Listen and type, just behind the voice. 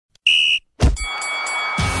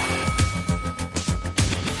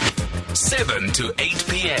7 to 8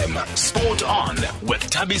 p.m. Sport On with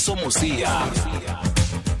Thabiso Mosia.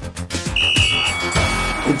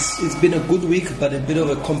 It's been a good week, but a bit of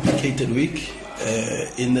a complicated week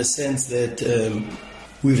in the sense that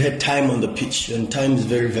we've had time on the pitch, and time is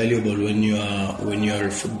very valuable when you are a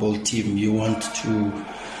football team. You want to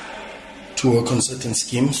work on certain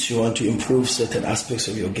schemes, you want to improve certain aspects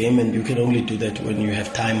of your game, and you can only do that when you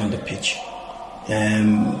have time on the pitch.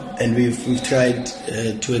 And we've tried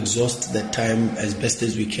to exhaust that time as best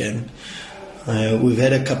as we can. We've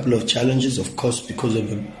had a couple of challenges, of course, because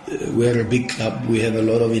we're a big club. We have a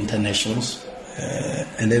lot of internationals,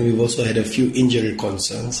 and then we've also had a few injury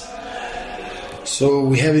concerns. So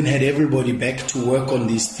we haven't had everybody back to work on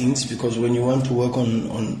these things, because when you want to work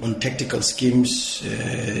on tactical schemes,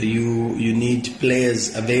 you need players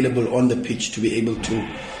available on the pitch to be able to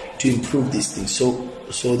improve these things.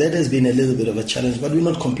 So that has been a little bit of a challenge, but we're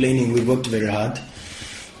not complaining. We've worked very hard.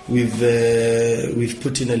 We've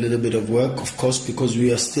put in a little bit of work, of course, because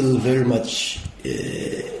we are still very much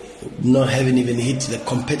haven't even hit the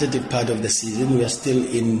competitive part of the season. We are still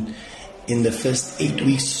in the first 8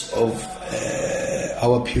 weeks of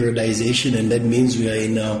our periodization, and that means we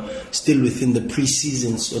are still within the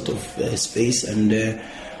pre-season sort of space, and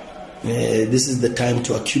this is the time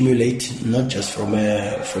to accumulate, not just from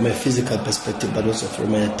a physical perspective, but also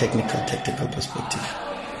from a tactical perspective.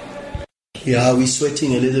 Yeah, we're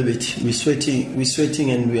sweating a little bit. We're sweating,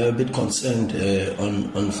 and we are a bit concerned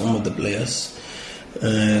on some of the players.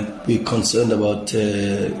 We're concerned about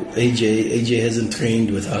AJ. AJ hasn't trained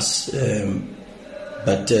with us,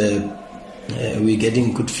 but we're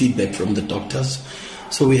getting good feedback from the doctors.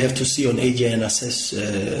 So we have to see on AJ and assess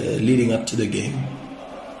leading up to the game.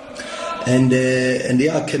 And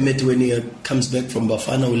Kemet, when he comes back from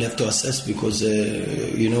Bafana, we'll have to assess, because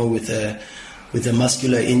with a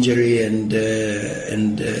muscular injury and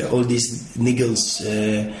all these niggles,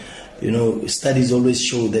 studies always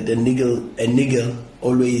show that a niggle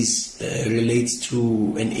always relates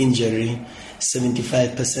to an injury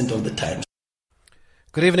 75% of the time.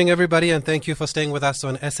 Good evening, everybody, and thank you for staying with us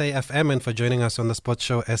on SAFM and for joining us on the sports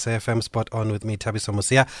show SAFM Spot On with me, Thabiso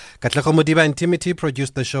Mosia. Katlego Modiba and Timothy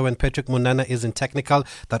produced the show, and Patrick Munana is in technical.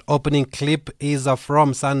 That opening clip is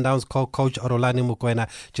from Sundowns coach Orolani Mokoena,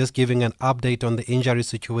 just giving an update on the injury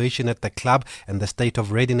situation at the club and the state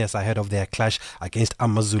of readiness ahead of their clash against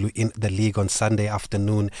AmaZulu in the league on Sunday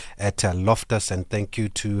afternoon at Loftus. And thank you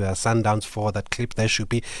to Sundowns for that clip there,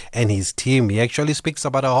 Shupi, and his team. He actually speaks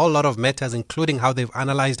about a whole lot of matters, including how they've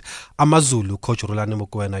analyzed AmaZulu, Coach Orolani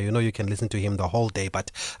Mokoena. You can listen to him the whole day, but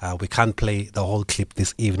we can't play the whole clip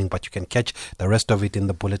this evening, but you can catch the rest of it in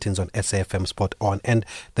the bulletins on SAFM Spot On. And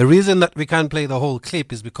the reason that we can't play the whole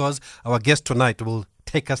clip is because our guest tonight will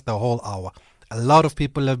take us the whole hour. A lot of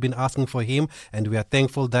people have been asking for him, and we are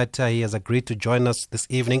thankful that he has agreed to join us this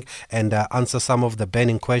evening and answer some of the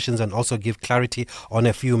burning questions and also give clarity on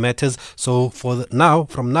a few matters. So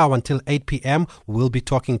from now until 8 p.m., we'll be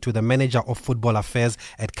talking to the manager of football affairs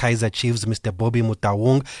at Kaizer Chiefs, Mr. Bobby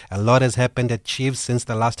Motaung. A lot has happened at Chiefs since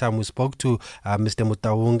the last time we spoke to Mr.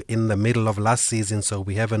 Motaung in the middle of last season. So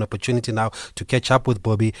we have an opportunity now to catch up with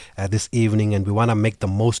Bobby this evening, and we want to make the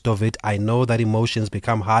most of it. I know that emotions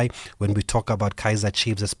become high when we talk about Kaizer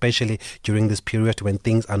Chiefs, especially during this period when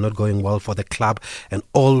things are not going well for the club, and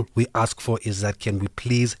all we ask for is that can we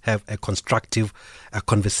please have a constructive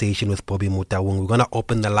conversation with Bobby Motaung. We're going to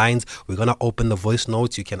open the lines, we're going to open the voice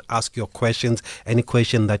notes. You can ask your questions, any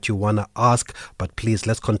question that you want to ask, but please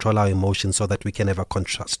let's control our emotions so that we can have a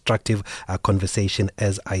constructive conversation,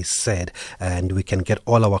 as I said, and we can get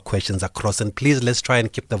all our questions across. And please let's try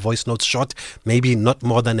and keep the voice notes short, maybe not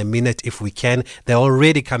more than a minute if we can. They're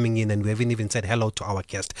already coming in, and we haven't even said hello to our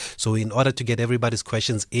guest. So in order to get everybody's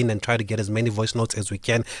questions in and try to get as many voice notes as we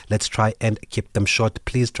can, let's try and keep them short.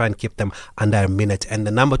 Please try and keep them under a minute. And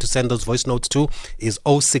the number to send those voice notes to is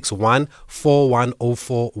 061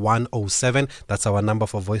 4104 107. That's our number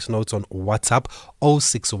for voice notes on WhatsApp,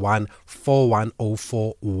 061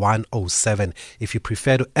 4104 107. If you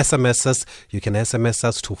prefer to SMS us, you can SMS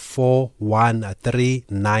us to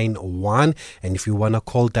 41391. And if you want to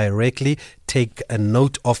call directly, take a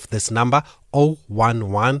note of this number,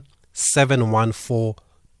 011 714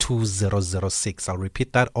 2006. I'll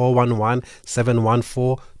repeat that, 011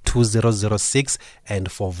 714 2006.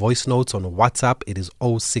 And for voice notes on WhatsApp, it is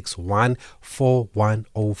 061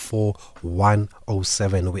 4104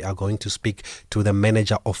 107. We are going to speak to the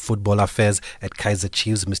manager of football affairs at Kaizer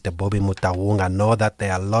Chiefs, Mr. Bobby Motaung. I know that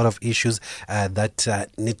there are a lot of issues that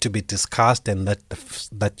need to be discussed, and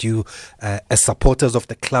that you, as supporters of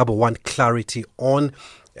the club, want clarity on.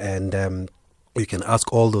 And You can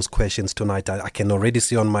ask all those questions tonight. I can already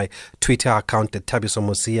see on my Twitter account at Thabiso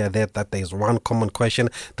Mosia there that there's one common question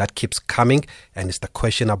that keeps coming, and it's the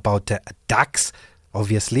question about Dax,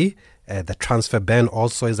 obviously. The transfer ban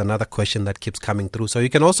also is another question that keeps coming through. So you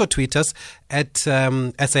can also tweet us at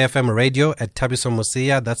SAFM Radio, at Thabiso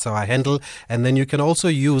Mosia. That's our handle. And then you can also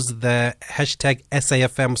use the hashtag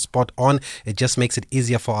SAFM Spot On. It just makes it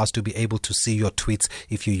easier for us to be able to see your tweets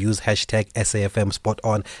if you use hashtag SAFM Spot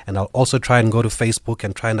On. And I'll also try and go to Facebook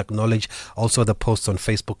and try and acknowledge also the posts on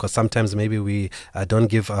Facebook, because sometimes maybe we don't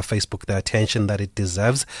give Facebook the attention that it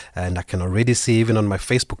deserves. And I can already see even on my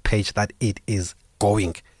Facebook page that it is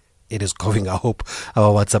going. It is going. I hope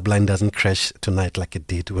our WhatsApp line doesn't crash tonight like it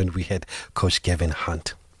did when we had Coach Gavin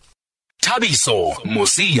Hunt. Thabiso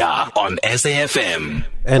Mosia on SAFM.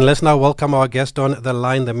 And let's now welcome our guest on the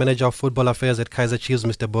line, the Manager of Football Affairs at Kaizer Chiefs,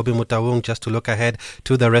 Mr. Bobby Motaung, just to look ahead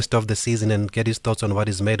to the rest of the season and get his thoughts on what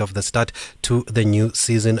is made of the start to the new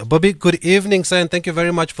season. Bobby, good evening, sir, and thank you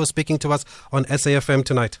very much for speaking to us on SAFM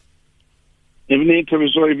tonight. Evening,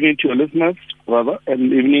 Thabiso, evening to your listeners, brother,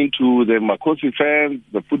 and evening to the Makosi fans,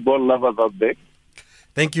 the football lovers out there.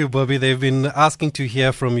 Thank you, Bobby. They've been asking to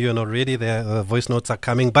hear from you, and already their voice notes are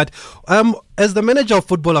coming. But as the Manager of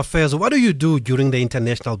Football Affairs, what do you do during the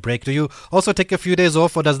international break? Do you also take a few days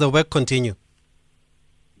off, or does the work continue?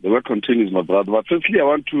 The work continues, my brother. But firstly, I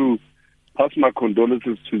want to pass my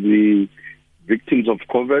condolences to the victims of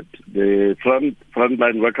COVID, the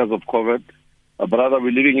frontline workers of COVID. Brother, we're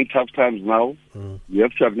living in tough times now. We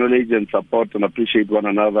have to acknowledge and support and appreciate one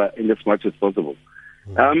another in as much as possible.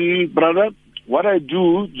 Brother, what I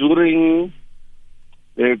do during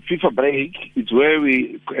the FIFA break is where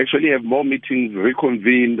we actually have more meetings,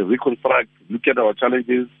 reconvene, reconstruct, look at our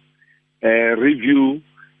challenges, review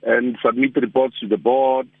and submit reports to the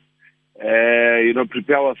board,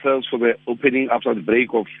 prepare ourselves for the opening after the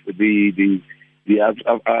break of the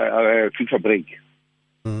FIFA break.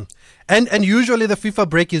 And usually the FIFA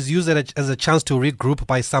break is used as a chance to regroup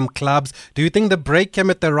by some clubs. Do you think the break came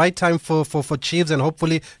at the right time for Chiefs, and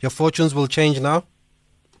hopefully your fortunes will change now?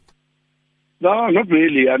 No, not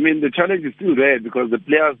really. I mean, the challenge is still there because some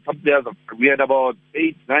players, we had about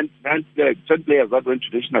 10 players that went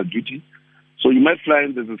to national duty. So you might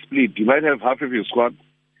find there's a split. You might have half of your squad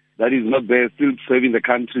that is not there, still serving the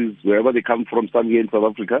countries wherever they come from, some here in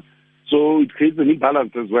South Africa. So it creates an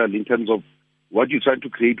imbalance as well in terms of what you're trying to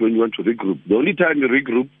create when you want to regroup. The only time you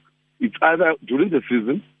regroup, it's either during the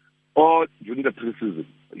season or during the pre-season,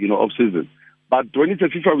 off-season. But when it's a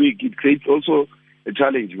FIFA week, it creates also a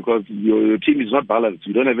challenge because your team is not balanced.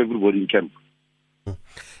 You don't have everybody in camp.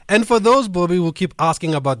 And for those, Bobby, who keep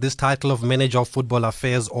asking about this title of Manager of Football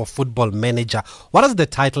Affairs or Football Manager, what does the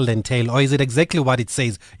title entail? Or is it exactly what it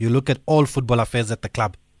says? You look at all football affairs at the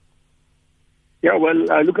club. Yeah,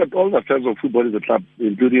 well, I look at all the affairs of football in the club,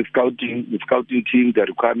 including scouting, the scouting team, the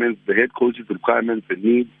requirements, the head coach's requirements, the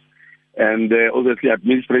needs, and obviously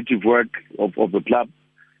administrative work of the club,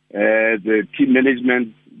 the team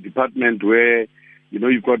management department where,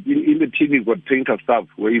 you've got, in the team you've got technical staff,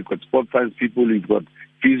 where you've got sports science people, you've got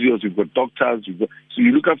physios, you've got doctors, so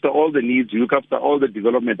you look after all the needs, you look after all the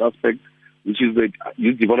development aspects, which is the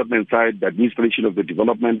youth development side, the administration of the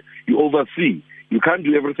development, you oversee. You can't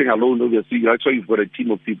do everything alone, obviously. That's why you've got a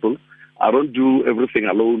team of people. I don't do everything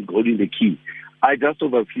alone, holding the key. I just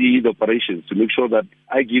oversee the operations to make sure that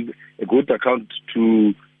I give a good account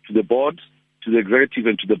to the board, to the executive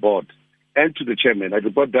and to the board, and to the chairman. I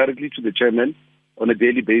report directly to the chairman on a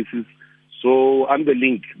daily basis. So I'm the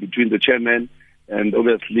link between the chairman and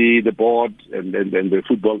obviously the board and the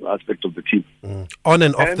football aspect of the team. On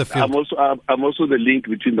and off the field. I'm also the link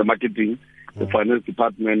between the marketing, the finance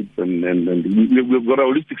department, and we've got a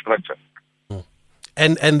holistic structure.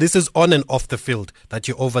 And this is on and off the field that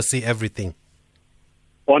you oversee everything.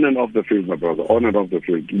 On and off the field, my brother. On and off the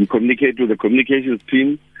field. We communicate with the communications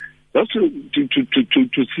team just to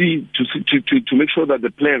make sure that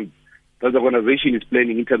the plan that the organization is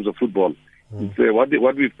planning in terms of football, it's,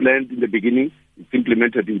 what we've planned in the beginning, it's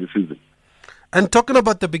implemented in the season. And talking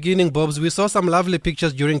about the beginning, Bobs, we saw some lovely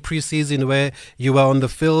pictures during pre-season where you were on the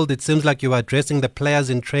field. It seems like you were addressing the players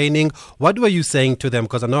in training. What were you saying to them?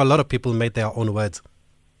 Because I know a lot of people made their own words.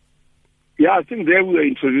 Yeah, I think there we were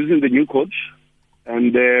introducing the new coach.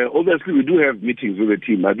 And obviously we do have meetings with the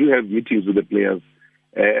team. I do have meetings with the players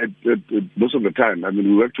most of the time. I mean,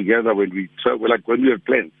 we work together when we have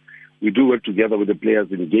plans. We do work together with the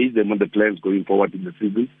players, engage them on the plans going forward in the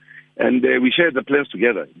season. And we share the plans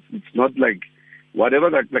together. It's not like whatever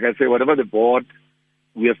the board,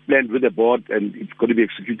 we have planned with the board and it's going to be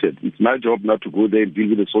executed. It's my job now to go there and deal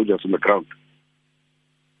with the soldiers on the ground.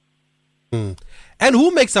 And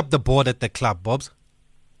who makes up the board at the club, Bobs?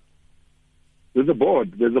 There's a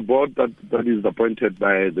board. There's a board that is appointed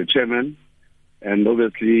by the chairman, and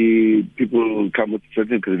obviously people come with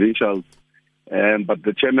certain credentials. But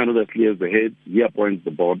the chairman obviously is the head. He appoints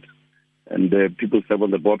the board, and people serve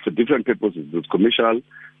on the board for different purposes. There's commercial,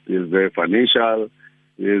 there's financial,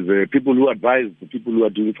 there's people who advise the people who are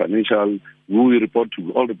doing financial, who we report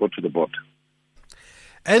to, all report to the board.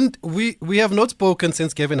 And we have not spoken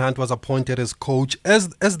since Gavin Hunt was appointed as coach. As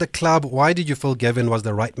the club, why did you feel Gavin was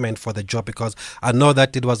the right man for the job? Because I know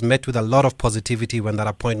that it was met with a lot of positivity when that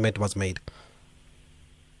appointment was made.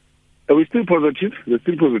 We're still positive. There's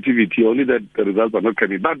still positivity, only that the results are not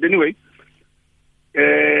coming. But anyway, we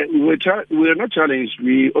are not challenged.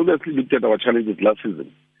 We obviously looked at our challenges last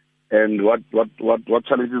season and what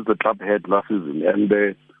challenges the club had last season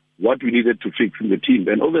and what we needed to fix in the team.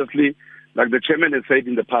 And obviously, like the chairman has said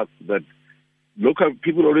in the past, that local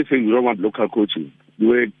people always say we don't want local coaches. There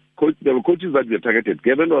were coaches that we targeted.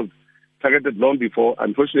 Gavin was targeted long before.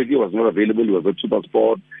 Unfortunately, he was not available. He was at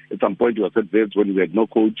SuperSport. At some point, he was at Wits when we had no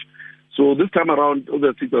coach. So this time around,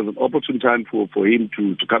 obviously, it was an opportune time for him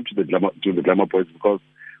to come to the Glamour Boys because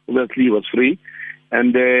obviously he was free,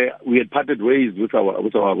 and we had parted ways with our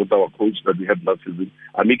coach that we had last season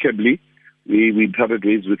amicably. We parted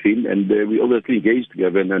ways with him, and we obviously engaged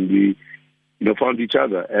Gavin, and we found each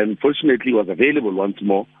other. And fortunately, he was available once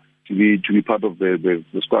more to be part of the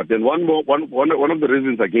squad. And one of the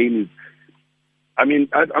reasons again is, I mean,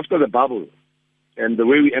 after the bubble and the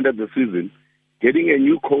way we ended the season, getting a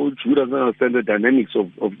new coach who doesn't understand the dynamics of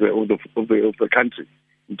the country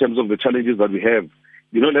in terms of the challenges that we have.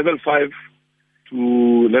 Level 5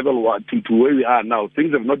 to level 1 to where we are now,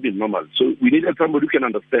 things have not been normal. So we needed somebody who can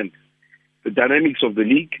understand the dynamics of the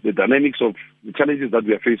league, the dynamics of the challenges that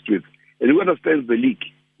we are faced with, and who understands the league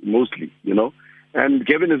mostly, And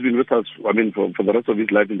Gavin has been with us, I mean, for the rest of his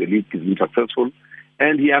life in the league. He's been successful,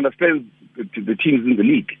 and he understands the teams in the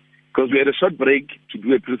league because we had a short break to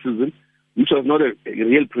do a pre-season, which was not a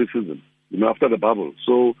real pre-season, after the bubble.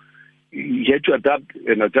 So he had to adapt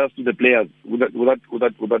and adjust to the players with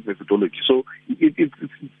that methodology. So it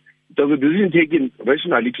was a decision taken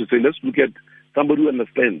rationally to say, let's look at somebody who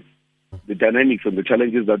understands the dynamics and the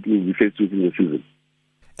challenges that we will be faced with in the season.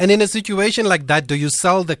 And in a situation like that, do you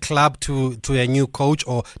sell the club to a new coach,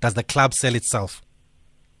 or does the club sell itself?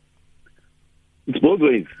 It's both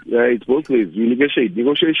ways. It's both ways. We negotiate.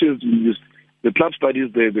 Negotiations, the club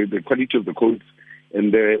studies the quality of the coach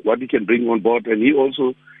and what he can bring on board, and he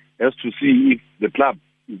also has to see if the club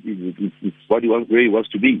is what he wants, where he wants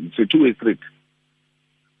to be. It's a two-way street.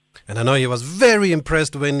 And I know he was very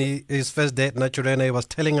impressed when his first day at Naturena, he was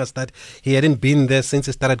telling us that he hadn't been there since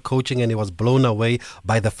he started coaching, and he was blown away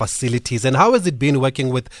by the facilities. And how has it been working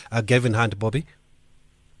with Gavin Hunt, Bobby?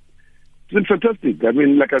 It's been fantastic. I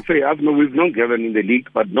mean, like I say, we've known Gavin in the league,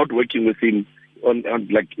 but not working with him on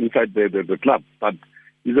like inside the club. But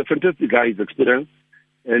he's a fantastic guy. He's experienced,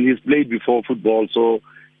 and he's played before football, so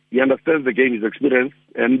he understands the game. He's experienced,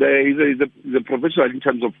 and he's a professional in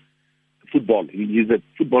terms of football. He's a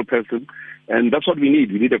football person, and that's what we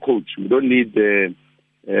need. We need a coach. We don't need a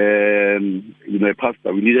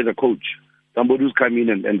pastor. We needed a coach, somebody who's come in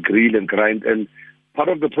and grill and grind. And part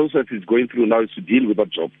of the process he's going through now is to deal with that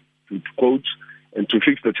job, to coach and to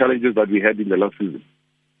fix the challenges that we had in the last season.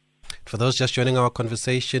 For those just joining our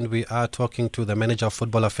conversation, we are talking to the Manager of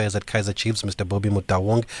Football Affairs at Kaizer Chiefs, Mr. Bobby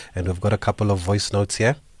Motaung, and we've got a couple of voice notes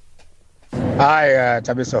here. Hi,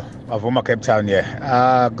 Tabiso, Avuma, Cape Town here.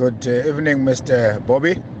 Good evening, Mr.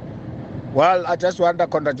 Bobby. Well, I just want to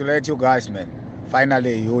congratulate you guys, man.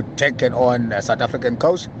 Finally, you've taken on a South African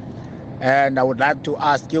coach, and I would like to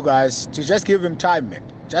ask you guys to just give him time, man.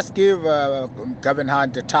 Just give Gavin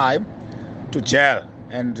Hunt the time to gel,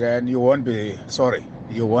 and then you won't be sorry.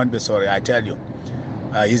 You won't be sorry, I tell you.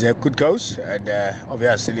 He's a good coach, and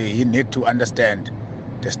obviously he needs to understand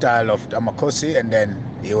the style of Damakosi, and then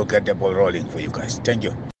he will get the ball rolling for you guys. Thank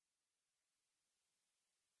you.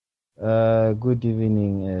 Good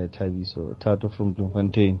evening, Tabiso. Tato from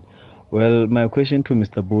Bloemfontein. Well, my question to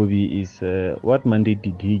Mr. Bobby is, what mandate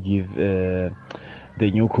did he give the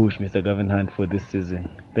new coach, Mr. Gavin Hunt, for this season?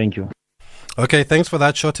 Thank you. Okay, thanks for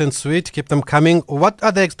that. Short and sweet. Keep them coming. What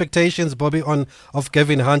are the expectations, Bobby, of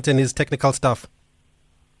Gavin Hunt and his technical staff?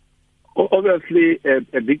 Obviously,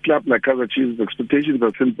 a big club like Kaizer Chiefs, expectations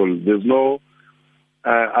are simple. There's no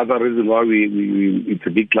other reason why it's a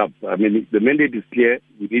big club. I mean, the mandate is clear.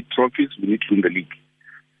 We need trophies. We need to win the league.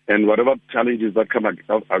 And whatever challenges that come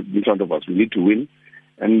in front of us, we need to win.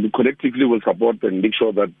 And collectively we'll support and make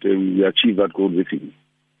sure that we achieve that goal with him.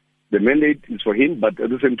 The mandate is for him, but at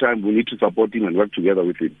the same time, we need to support him and work together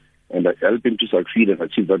with him. and help him to succeed and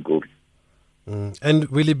achieve that goal. And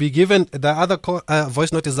will he be given, the other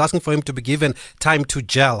voice note is asking for him to be given time to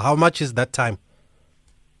gel. How much is that time?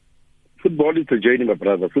 Football is a journey, my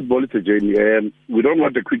brother. Football is a journey. We don't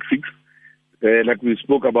want a quick fix. Like we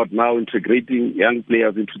spoke about now, integrating young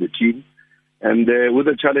players into the team. And with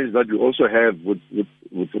the challenge that we also have with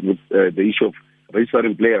the issue of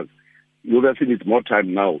registering players, you obviously need more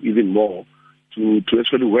time now, even more, to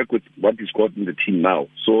actually work with what is got in the team now.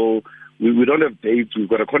 So we don't have dates. We've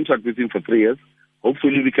got a contract with him for 3 years.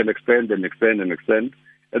 Hopefully we can extend and extend and extend.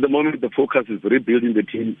 At the moment, the focus is rebuilding the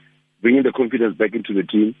team, bringing the confidence back into the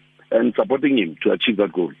team, and supporting him to achieve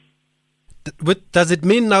that goal. Does it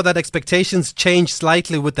mean now that expectations change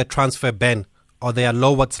slightly with the transfer ban, or they are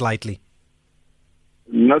lowered slightly?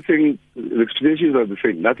 Nothing. The expectations are the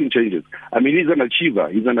same. Nothing changes. I mean, he's an achiever.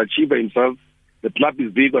 He's an achiever himself. The club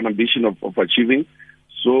is big on ambition of achieving.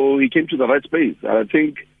 So he came to the right space. I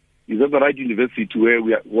think he's at the right university to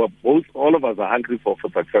where all of us are hungry for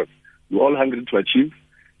success. We're all hungry to achieve.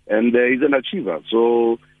 And he's an achiever.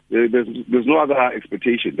 So there's no other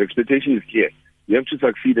expectation. The expectation is clear. We have to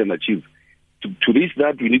succeed and achieve. To reach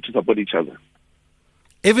that, we need to support each other.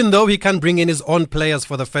 Even though he can bring in his own players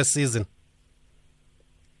for the first season?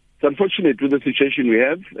 It's unfortunate with the situation we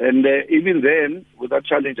have. And even then, with that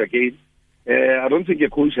challenge again, I don't think a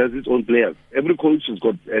coach has his own players. Every coach has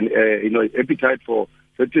got an appetite for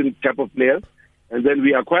certain type of players. And then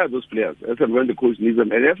we acquire those players as and when the coach needs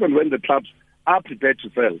them. And as and when the clubs are prepared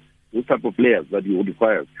to sell those type of players that he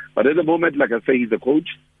requires. But at the moment, like I say, he's a coach.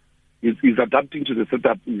 He's adapting to the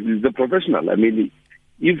setup. He's a professional. I mean,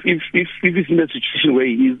 if he's in a situation where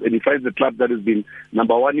he is and he finds a club that has been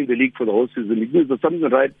number one in the league for the whole season, it means there's something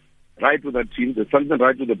right with that team. There's something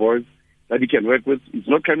right with the boys that he can work with. It's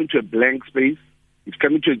not coming to a blank space. It's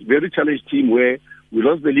coming to a very challenged team where we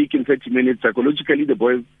lost the league in 30 minutes. Psychologically, the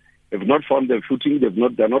boys have not found their footing.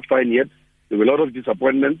 They're not fine yet. There were a lot of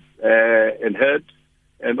disappointments and hurt,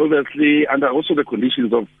 and obviously under also the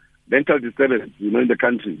conditions of mental disturbance, in the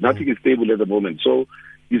country. Nothing is stable at the moment. So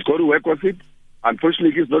he's got to work with it.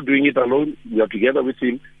 Unfortunately, he's not doing it alone. We are together with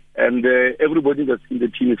him, and everybody that's in the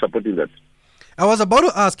team is supporting that. I was about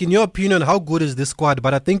to ask, in your opinion, how good is this squad?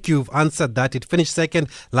 But I think you've answered that. It finished second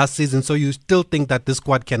last season, so you still think that this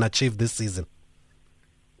squad can achieve this season?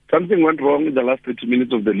 Something went wrong in the last 30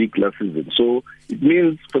 minutes of the league last season. So it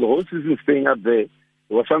means for the whole season staying up there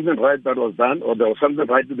was something right that was done, or there was something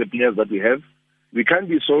right with the players that we have. We can't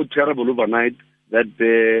be so terrible overnight that,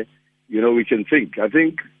 we can think. I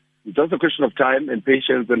think it's just a question of time and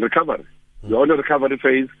patience and recovery. We're on a recovery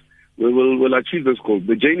phase. We'll achieve this goal.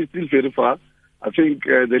 The journey is still very far. I think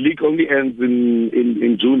the league only ends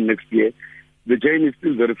in June next year. The journey is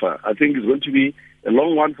still very far. I think it's going to be a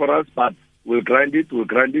long one for us, but we'll grind it.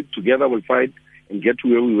 Together we'll fight and get to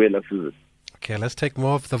where we were last season. Okay, let's take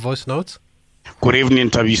more of the voice notes. Good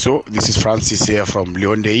evening, Tabiso. This is Francis here from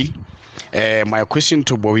Leondale. My question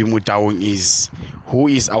to Bobby Motaung is, who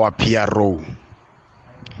is our PRO?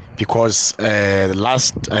 Because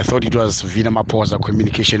last I thought it was Vina Maposa,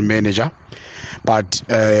 communication manager, but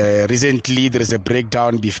recently there is a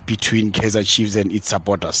breakdown between Kaizer Chiefs and its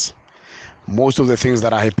supporters. Most of the things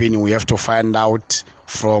that are happening, we have to find out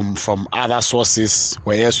from other sources,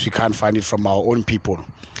 whereas we can't find it from our own people.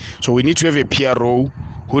 So we need to have a PRO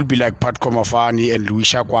who will be like Pat Komafani and Louis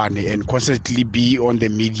Shakwane and constantly be on the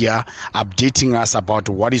media updating us about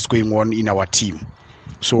what is going on in our team,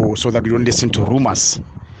 so that we don't listen to rumors.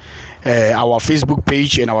 Our Facebook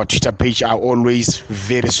page and our Twitter page are always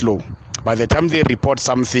very slow. By the time they report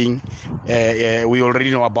something, we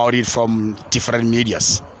already know about it from different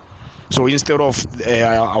medias. So instead of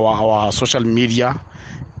our social media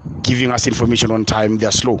giving us information on time,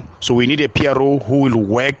 they're slow. So we need a PRO who will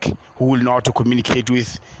work, who will know how to communicate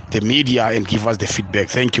with the media and give us the feedback.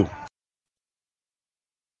 Thank you.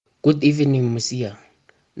 Good evening, Musia.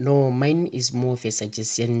 No, mine is more of a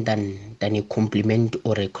suggestion than a compliment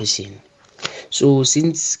or a question. So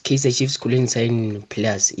since Kaizer Chiefs couldn't sign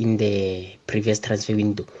players in the previous transfer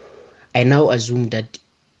window, I now assume that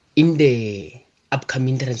in the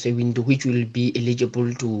upcoming transfer window, which will be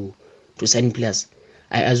eligible to sign players,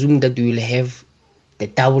 I assume that we will have the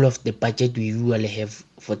double of the budget we usually have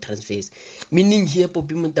for transfers. Meaning here,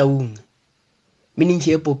 Poppy Motaung. Meaning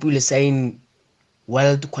here, Poppy will sign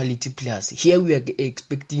world quality players. Here we are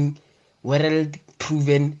expecting world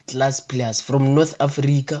proven class players from North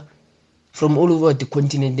Africa, from all over the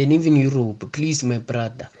continent and even Europe. Please, my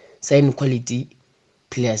brother, sign quality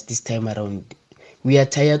players this time around. We are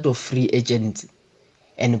tired of free agents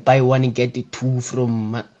and buy one and get two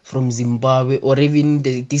from Zimbabwe, or even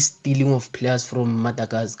this stealing of players from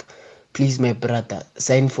Madagascar. Please, my brother,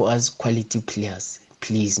 sign for us quality players.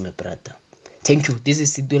 Please, my brother. Thank you. This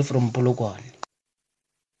is Sidwell from Polokwane.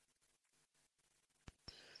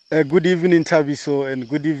 Good evening, Thabiso, and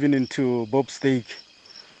good evening to Bob Stake.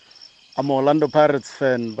 I'm an Orlando Pirates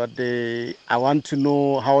fan, but I want to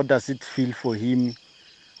know how does it feel for him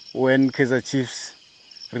when Kaizer Chiefs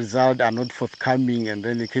results are not forthcoming, and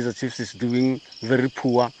then the Kaizer Chiefs is doing very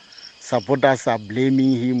poor. Supporters are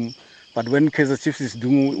blaming him, but when Kaizer Chiefs is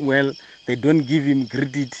doing well, they don't give him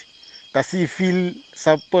credit. Does he feel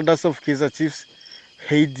supporters of Kaizer Chiefs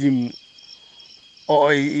hate him,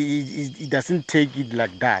 or he doesn't take it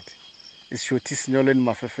like that? It's Shotis Nolan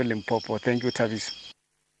Mafefe Limpopo. Thank you, Thabiso.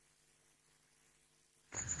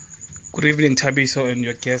 Good evening, Thabiso, and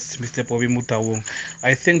your guest, Mr. Bobby Motaung.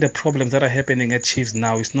 I think the problems that are happening at Chiefs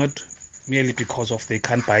now is not merely because of they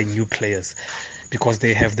can't buy new players, because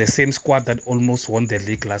they have the same squad that almost won the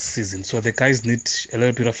league last season. So the guys need a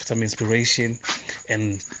little bit of some inspiration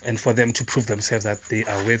and for them to prove themselves that they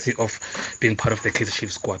are worthy of being part of the Kaizer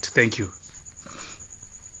Chiefs squad. Thank you.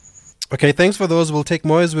 Okay, thanks for those. We'll take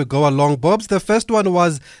more as we go along. Bobs, the first one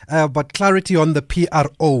was about clarity on the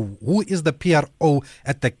PRO. Who is the PRO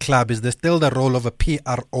at the club? Is there still the role of a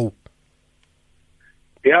PRO?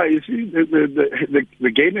 Yeah, you see,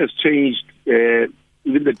 the game has changed.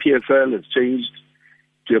 Even the PSL has changed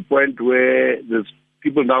to a point where there's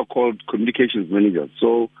people now called communications managers.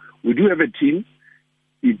 So we do have a team.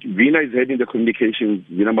 Vina is heading the communications,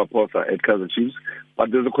 Vina Maposa at Kaizer Chiefs.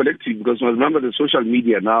 But there's a collective, because remember the social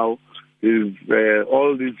media now, is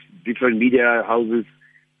all these different media houses,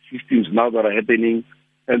 systems now that are happening,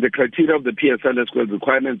 and the criteria of the PSL as well,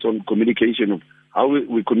 requirements on communication of how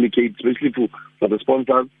we communicate, especially for the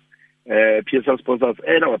sponsors, PSL sponsors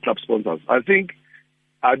and our club sponsors. I think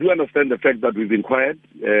I do understand the fact that we've been quiet,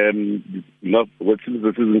 not since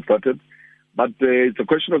the season started, but it's a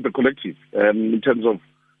question of the collective in terms of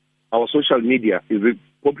our social media. Is it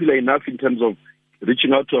popular enough in terms of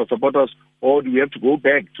reaching out to our supporters, or do we have to go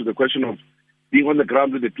back to the question of being on the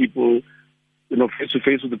ground with the people, face to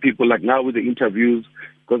face with the people, like now with the interviews?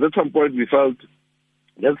 Because at some point we felt,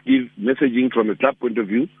 let's give messaging from a club point of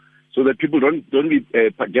view, so that people don't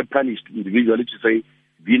get punished individually to say,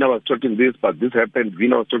 Vina was talking this, but this happened,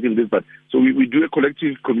 Vina was talking this, but so we do a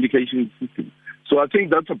collective communication system. So I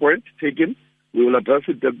think that's a point taken. We will address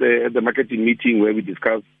it at the marketing meeting where we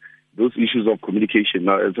discuss those issues of communication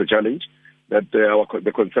now as a challenge, that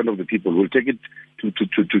the concern of the people. Will take it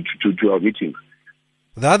to our meetings.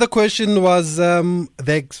 The other question was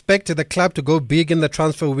they expect the club to go big in the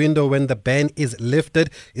transfer window when the ban is lifted.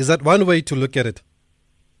 Is that one way to look at it?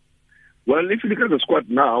 Well, if you look at the squad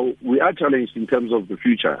now, we are challenged in terms of the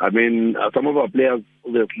future. I mean, some of our players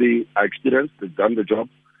obviously are experienced, they've done the job.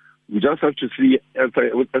 We just have to see, as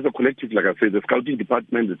a collective, like I said, the scouting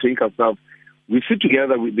department, the technical staff, we sit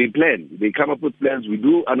together, they plan, they come up with plans, we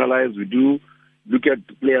do analyze, we do look at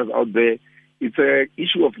players out there. It's an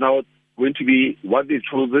issue of now going to be what they've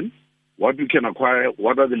chosen, what we can acquire,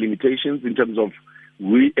 what are the limitations in terms of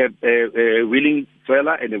a willing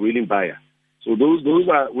seller and a willing buyer. So those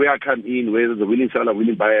are where I come in, where there's a willing seller,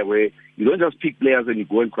 willing buyer, where you don't just pick players and you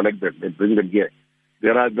go and collect them and bring them here.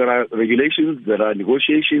 There are regulations, there are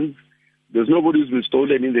negotiations. There's nobody who's been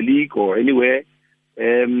stolen in the league or anywhere.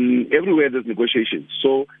 Everywhere there's negotiations.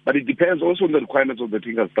 So, but it depends also on the requirements of the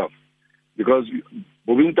technical staff. Because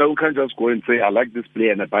Bobby Motaung can't just go and say, I like this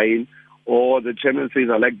player and I buy in, or the chairman says,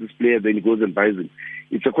 I like this player, then he goes and buys him.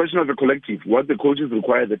 It's a question of the collective, what the coaches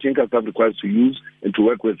require, the technical staff requires to use and to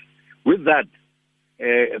work with. With that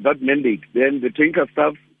mandate, then the technical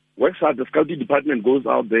staff works hard, the scouting department goes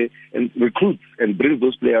out there and recruits and brings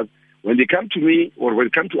those players. When they come to me or when they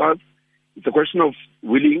come to us, it's a question of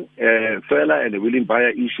willing seller and a willing buyer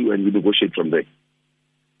issue, and we negotiate from there.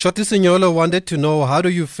 Shoti Signolo wanted to know, how do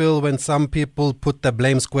you feel when some people put the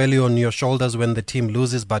blame squarely on your shoulders when the team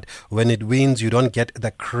loses, but when it wins, you don't get the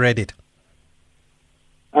credit?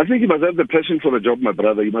 I think you must have the passion for the job, my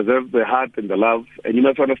brother. You must have the heart and the love. And you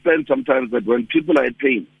must understand sometimes that when people are in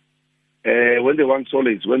pain, when they want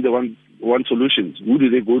solace, when they want solutions, who do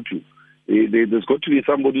they go to? There's got to be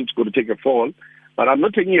somebody who's going to take a fall. But I'm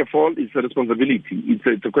not taking a fall. It's a responsibility.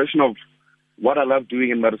 It's a question of what I love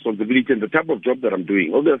doing and my responsibility and the type of job that I'm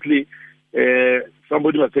doing. Obviously,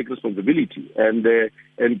 somebody must take responsibility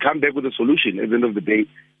and come back with a solution at the end of the day.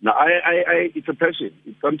 Now, it's a passion.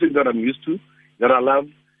 It's something that I'm used to, that I love.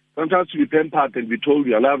 Sometimes to be pampered and be told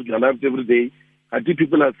you're loved every day. I think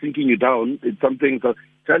people are thinking you down. It's something.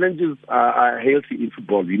 Challenges are healthy in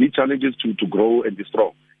football. You need challenges to grow and be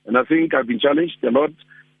strong. And I think I've been challenged a lot,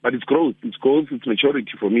 but it's growth. It's growth. It's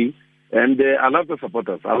maturity for me. And I love the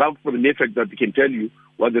supporters. I love for the mere fact that they can tell you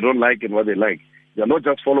what they don't like and what they like. They are not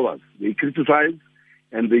just followers. They criticize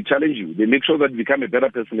and they challenge you. They make sure that you become a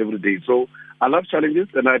better person every day. So I love challenges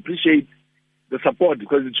and I appreciate the support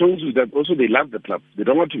because it shows you that also they love the club. They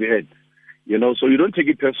don't want to be hurt. So you don't take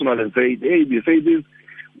it personal and say, hey, they say this.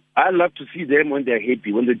 I love to see them when they're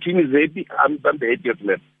happy. When the team is happy, I'm the happiest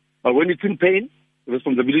man. But when it's in pain,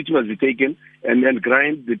 responsibility must be taken and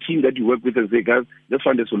grind the team that you work with and say, guys, let's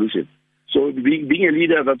find a solution. So being a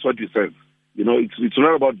leader, that's what you serve. It's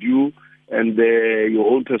not about you and your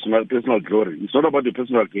own personal glory. It's not about your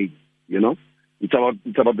personal gain. It's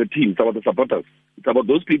about the team. It's about the supporters. It's about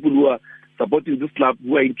those people who are supporting this club,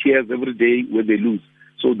 who are in tears every day when they lose.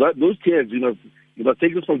 So those tears, you must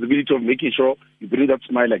take responsibility of making sure you bring that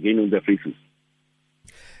smile again on their faces.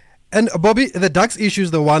 And Bobby, the Ducks issue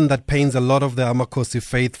is the one that pains a lot of the Amakosi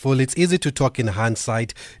faithful. It's easy to talk in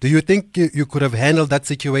hindsight. Do you think you could have handled that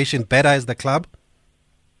situation better as the club?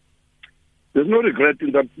 There's no regret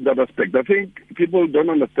in that aspect. I think people don't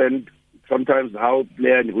understand sometimes how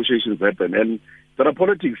player negotiations happen. And there are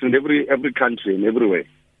politics in every country and everywhere.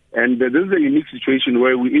 And this is a unique situation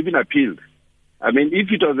where we even appealed. I mean, if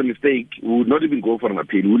it was a mistake, we would not even go for an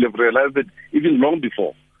appeal. We would have realized it even long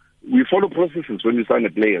before. We follow processes when we sign a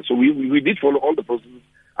player. So we did follow all the processes.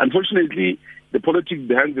 Unfortunately, the politics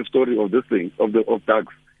behind the story of this thing, of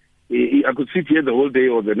Ducks, I could sit here the whole day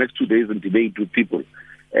or the next 2 days and debate with people.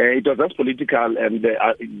 It was just political, and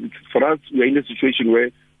for us, we're in a situation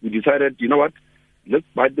where we decided, you know what, let's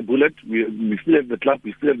bite the bullet. We still have the club,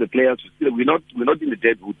 we still have the players. We're not in a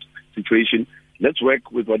deadwood situation. Let's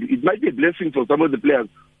work with what it might be a blessing for some of the players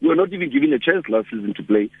who are not even given a chance last season to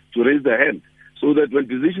play, to raise their hand. So that when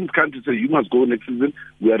decisions come to say you must go next season,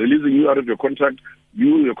 we are releasing you out of your contract,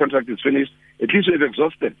 your contract is finished, at least we've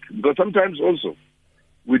exhausted. Because sometimes also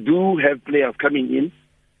we do have players coming in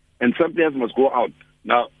and some players must go out.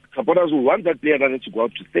 Now, supporters who want that player that has to go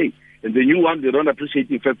out to stay. And the new one, they don't appreciate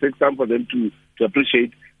it. It takes time for them to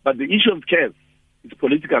appreciate. But the issue of cares is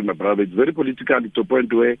political, my brother. It's very political to a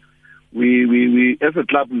point where we as a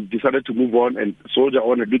club, we've decided to move on and soldier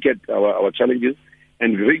on and look at our challenges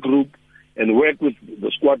and regroup and work with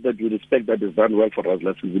the squad that we respect that has done well for us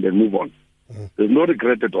last season and move on. There's no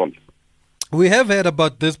regret at all. We have heard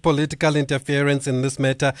about this political interference in this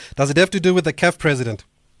matter. Does it have to do with the CAF president?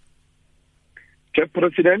 CAF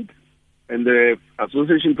president and the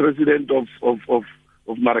association president of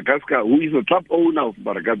Madagascar, who is the club owner of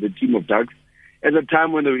Madagascar, the team of Ducks, at a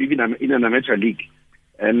time when they were even in an amateur league.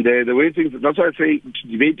 And the way things, that's why I say to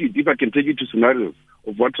debate it, if I can take you to scenarios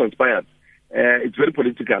of what transpired. It's very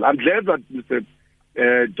political. I'm glad that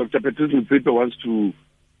Dr. Patrice Motsepe wants to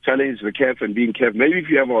challenge the CAF and being CAF. Maybe if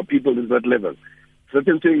you have our people at that level,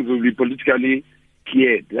 certain things will be politically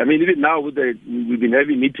cleared. I mean, even now we've been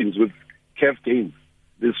having meetings with CAF teams.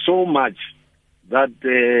 There's so much that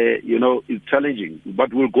is challenging.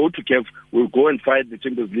 But we'll go to CAF. We'll go and fight the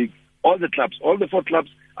Champions League. All the clubs, all the 4 clubs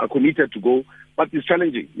are committed to go. But it's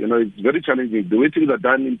challenging. It's very challenging. The way things are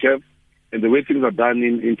done in CAF and the way things are done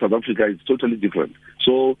in South Africa is totally different.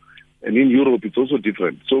 So, and in Europe, it's also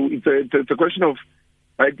different. So it's a question of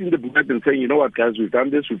biting the bullet and saying, you know what, guys, we've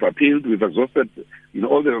done this, we've appealed, we've exhausted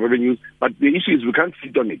all the revenues. But the issue is we can't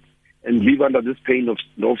sit on it and live under this pain of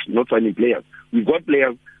not signing players. We've got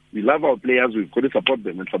players, we love our players, we've got to support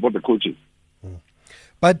them and support the coaches.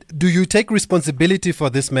 But do you take responsibility for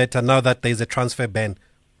this matter now that there's a transfer ban?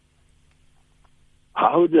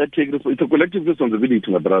 How do I take responsibility? It's a collective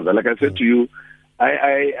responsibility, my brother. Like I said to you,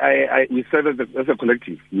 we serve as a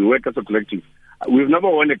collective. We work as a collective. We've never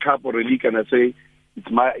won a cup or a league and I say,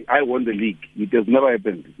 I won the league. It has never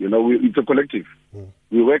happened. It's a collective.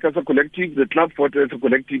 We work as a collective. The club fought as a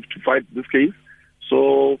collective to fight this case.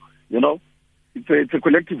 So, it's a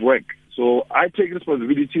collective work. So I take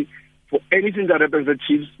responsibility for anything that happens at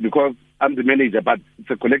Chiefs because I'm the manager, but it's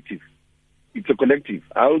a collective. It's a collective.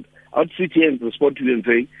 I'll sit here and respond to you and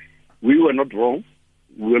say, we were not wrong.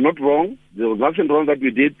 We were not wrong. There was nothing wrong that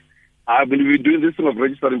we did. I've been doing this thing of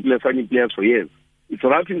registering players, signing players for years. It's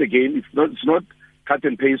right in the game. It's not cut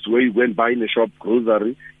and paste where you go and buy in a shop,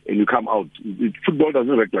 grocery, and you come out. Football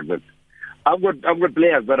doesn't work like that. I've got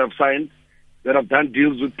players that have signed, that have done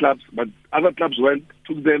deals with clubs, but other clubs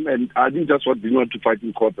took them, and I didn't want to fight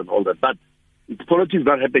in court and all that. But it's politics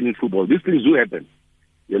that happen in football. These things do happen.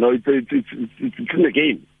 It's in the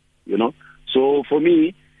game. So for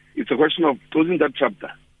me, it's a question of closing that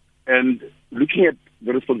chapter and looking at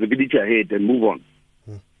the responsibility ahead and move on.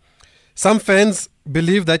 Some fans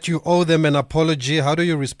believe that you owe them an apology. How do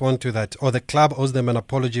you respond to that? Or the club owes them an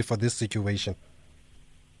apology for this situation?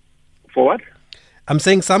 For what? I'm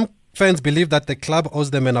saying some Fans believe that the club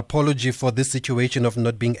owes them an apology for this situation of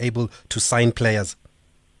not being able to sign players.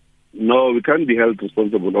 No, we can't be held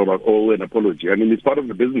responsible or owe an apology. I mean, it's part of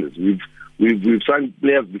the business. We've signed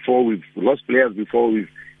players before, we've lost players before,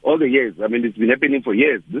 all the years. I mean, it's been happening for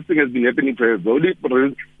years. This thing has been happening for years.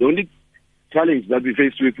 The only challenge that we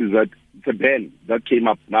face with is that it's a ban that came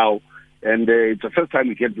up now, and it's the first time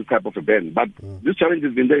we get this type of a ban. But this challenge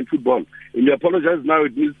has been there in football. And you apologize now,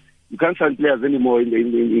 it means you can't sign players anymore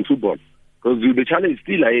in football, because the challenge is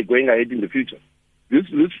still going ahead in the future. It's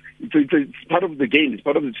part of the game. It's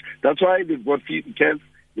part of it. That's why they've got FIFA,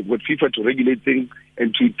 they've got FIFA to regulate things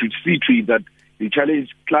and to see to it that they challenge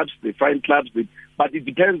clubs, they find clubs, but it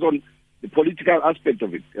depends on the political aspect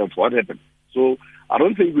of it, of what happened. So I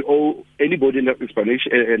don't think we owe anybody an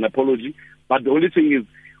explanation, an apology. But the only thing is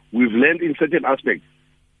we've learned in certain aspects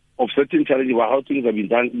of certain challenges how things have been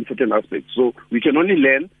done in certain aspects. So we can only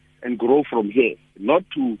learn and grow from here, not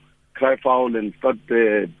to cry foul and start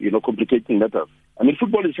complicating matters. I mean,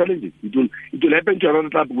 football is challenging. It will happen to another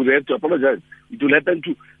club. We have to apologize. It will happen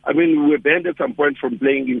to. I mean, we were banned at some point from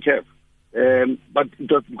playing in CAF, but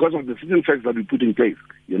it was because of the certain facts that we put in place.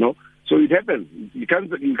 So it happens. You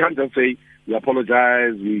can't just say we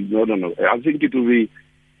apologize. No. I think it will be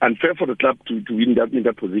unfair for the club to be in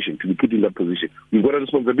that position, to be put in that position. We've got a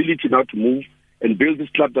responsibility now to move and build this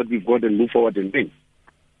club that we've got and move forward and win.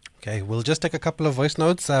 Okay, we'll just take a couple of voice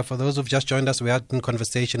notes. For those who've just joined us, we are in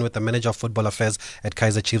conversation with the Manager of Football Affairs at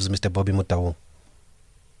Kaizer Chiefs, Mr. Bobby Motaung.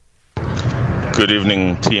 Good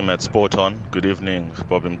evening, team at Sport On. Good evening,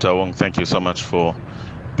 Bobby Motaung. Thank you so much for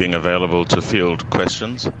being available to field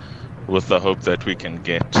questions, with the hope that we can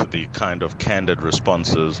get the kind of candid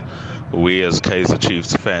responses we as Kaizer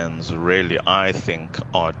Chiefs fans really, I think,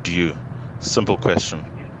 are due. Simple question.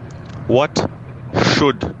 What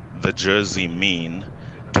should the jersey mean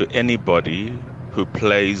to anybody who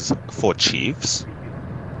plays for Chiefs?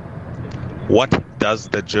 What does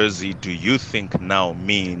the jersey, do you think, now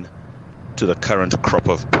mean to the current crop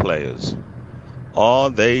of players? Are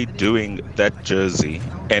they doing that jersey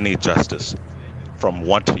any justice from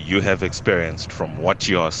what you have experienced, from what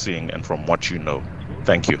you are seeing, and from what you know?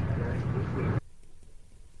 Thank you.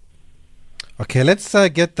 Okay, let's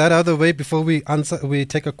get that out of the way before we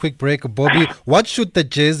take a quick break. Bobby, what should the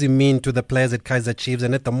jersey mean to the players at Kaizer Chiefs?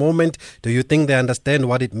 And at the moment, do you think they understand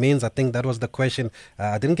what it means? I think that was the question.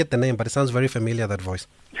 I didn't get the name, but it sounds very familiar, that voice.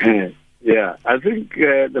 Yeah, I think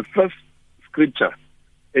the first scripture,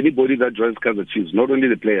 anybody that joins Kaizer Chiefs, not only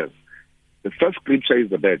the players, the first scripture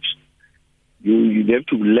is the badge. You have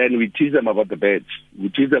to learn. We teach them about the badge. We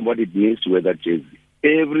teach them what it means to wear that jersey.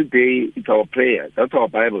 Every day, it's our prayer. That's our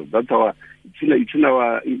Bible. That's our. It's in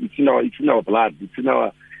our blood. It's in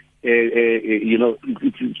our. It's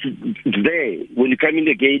there. When you come in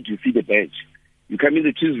the gate, you see the badge. You come in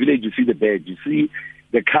the Chiefs village, you see the badge. You see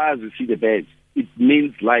the cars, you see the badge. It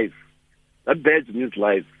means life. That badge means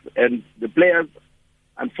life. And the players,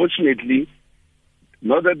 unfortunately,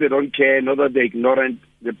 not that they don't care, not that they're ignorant,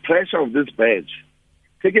 the pressure of this badge.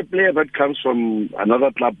 Take a player that comes from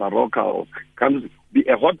another club, Baroka, or be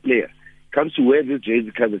a hot player, comes to wear this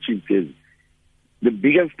jersey, Kaizer Chiefs jersey. The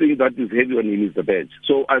biggest thing that is heavy on him is the badge.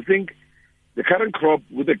 So I think the current crop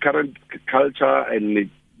with the current culture and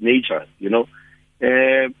nature,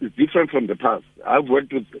 is different from the past. I've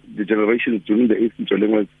worked with the generations during the Eastern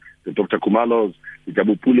Challenges, the Dr. Kumalos, the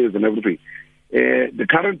Jabu Pules and everything. The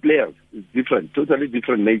current players is different, totally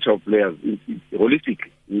different nature of players, holistic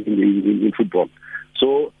in football.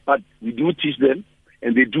 So, but we do teach them,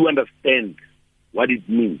 and they do understand what it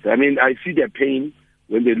means. I mean, I see their pain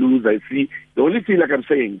when they lose. I see the only thing, like I'm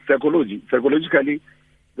saying, psychologically,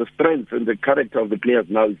 the strength and the character of the players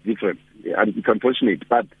now is different, and it's unfortunate.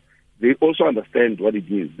 But they also understand what it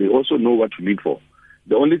means. They also know what to live for.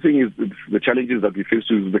 The only thing is the challenges that we face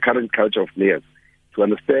with the current culture of players to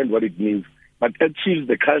understand what it means. But at Chiefs,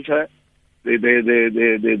 the culture,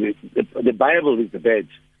 the Bible is the badge.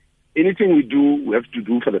 Anything we do, we have to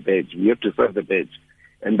do for the badge. We have to serve the badge.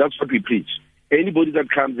 And that's what we preach. Anybody that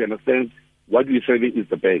comes and understands what we're serving is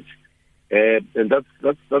the badge. And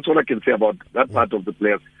that's what I can say about that part of the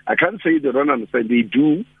players. I can't say they don't understand. They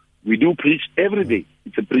do. We do preach every day.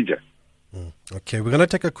 It's a preacher. Okay, we're going to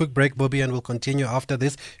take a quick break, Bobby, and we'll continue after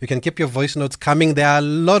this. You can keep your voice notes coming. There are a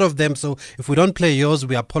lot of them, so if we don't play yours,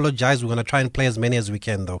 we apologize. We're going to try and play as many as we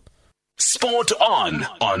can, though. Sport on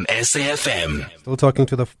SAFM. Still talking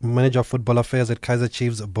to the Manager of Football Affairs at Kaizer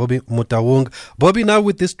Chiefs, Bobby Motaung. Bobby, now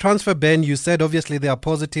with this transfer ban, you said obviously there are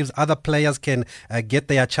positives. Other players can get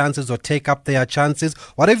their chances or take up their chances.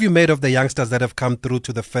 What have you made of the youngsters that have come through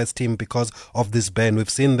to the first team because of this ban? We've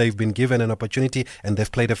seen they've been given an opportunity and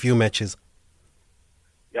they've played a few matches.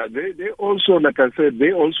 Yeah, they also, like I said,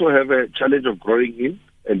 they also have a challenge of growing in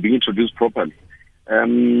and being introduced properly.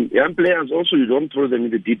 Young players also, you don't throw them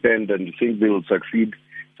in the deep end and you think they will succeed.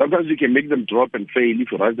 Sometimes you can make them drop and fail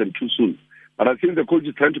if you rush them too soon. But I think the coach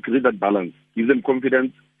is trying to create that balance, give them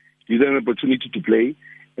confidence, give them an opportunity to play,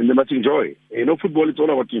 and they must enjoy. You know, football is all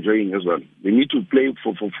about enjoying as well. They need to play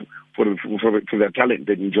for their talent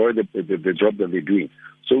and enjoy the job that they're doing.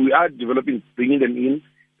 So we are developing, bringing them in.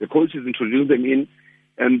 The coach is introducing them in,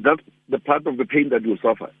 and that's the part of the pain that we'll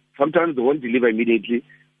suffer. Sometimes they won't deliver immediately,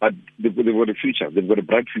 but they've got a future. They've got a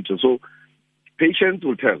bright future. So patience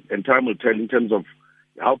will tell, and time will tell in terms of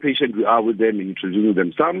how patient we are with them in introducing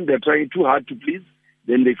them. Some, they're trying too hard to please,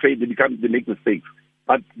 then they fail, they make mistakes.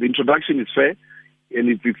 But the introduction is fair, and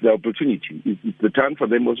it's the opportunity. It's the time for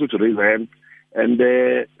them also to raise their hand. And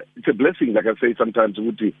it's a blessing, like I say sometimes,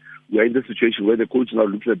 we are in the situation where the coach now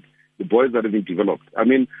looks at the boys that have been developed. I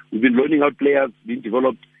mean, we've been loaning out players, being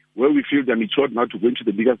developed, where we feel they're matured now to go into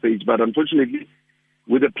the bigger stage. But unfortunately,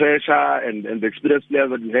 with the pressure and the experienced players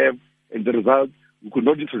that we have and the results, we could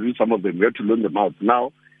not introduce some of them. We had to loan them out.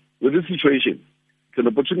 Now, with this situation, it's an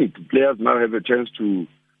opportunity. Players now have a chance to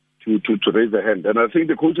raise their hand. And I think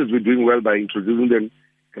the coaches were doing well by introducing them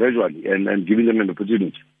gradually and giving them an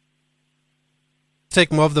opportunity.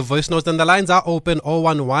 Take more of the voice notes, and the lines are open.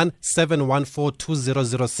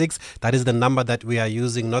 011-714-2006. That is the number that we are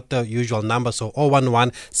using, not the usual number. So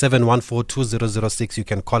 011-714-2006. You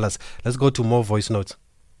can call us. Let's go to more voice notes.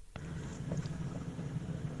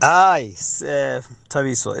 Hi,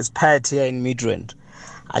 Tabiso. It's Pat here in Midrand.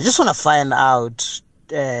 I just want to find out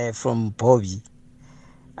from Bobby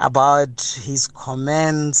about his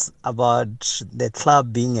comments about the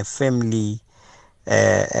club being a family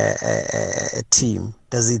team.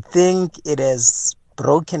 Does he think it has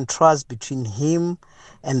broken trust between him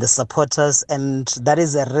and the supporters, and that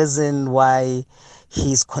is a reason why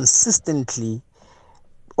he's consistently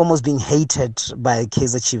almost being hated by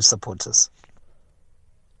Kaizer Chiefs supporters?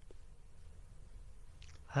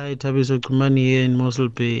 Hi, Tabiso Kumani here in Mossel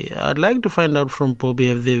Bay. I'd like to find out from Bobby,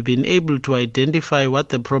 have they been able to identify what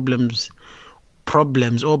the problem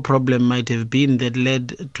might have been that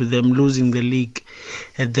led to them losing the league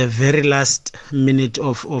at the very last minutes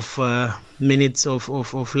of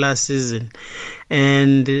last season,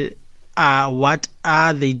 and what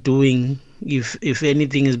are they doing, if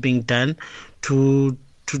anything is being done to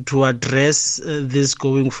address this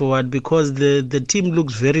going forward, because the team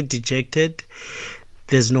looks very dejected.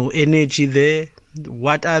 There's no energy there.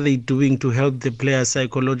 What are they doing to help the players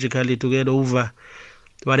psychologically to get over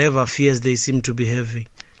whatever fears they seem to be having?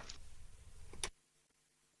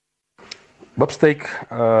 Bob Steak,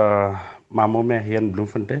 Mamome here in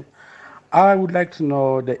Bloemfontein. I would like to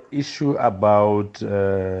know the issue about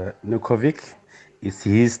Nukovic. Is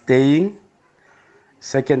he staying?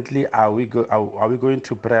 Secondly, are we going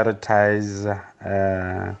to prioritize?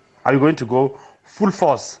 Are we going to go full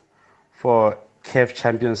force for CAF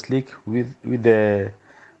Champions League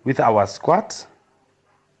with our squad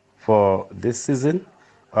for this season?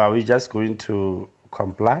 Or are we just going to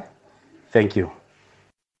comply? Thank you.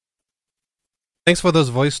 Thanks for those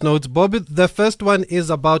voice notes. Bobby, the first one is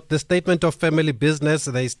about the statement of family business.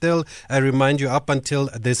 They still remind you up until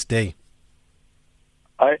this day.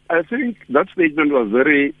 I think that statement was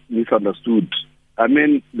very misunderstood. I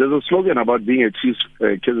mean, there's a slogan about being a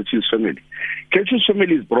Kaizer Chiefs family. Kaizer Chiefs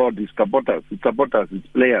family is broad. It's supporters, it's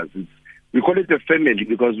players. We call it a family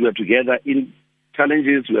because we are together in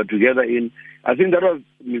challenges. We are together in. I think that was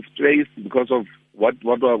misplaced because of what we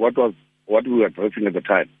were addressing at the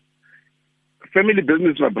time. Family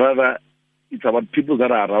business, my brother, it's about people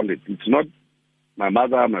that are around it. It's not my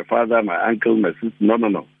mother, my father, my uncle, my sister.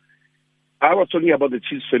 No. I was talking about the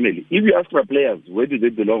Chiefs family. If you ask my players, where do they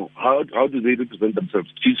belong? How do they represent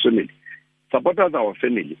themselves? Chiefs family. Supporters are our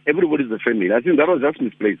family. Everybody is a family. I think that was just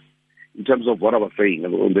misplaced in terms of what I was saying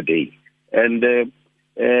on the day. And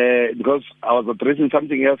because I was addressing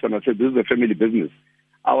something else and I said, this is a family business.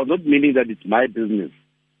 I was not meaning that it's my business.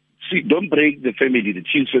 See, don't break the family, the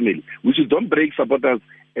Chiefs family. We should don't break supporters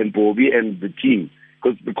and Bobby and the team.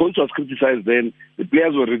 Because the coach was criticized then, the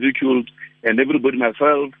players were ridiculed, and everybody,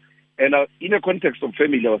 myself. And in a context of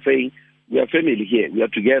family, I was saying, we are family here. We are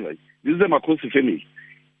together. This is the Makosi family.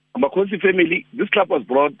 A Makosi family, this club was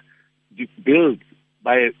built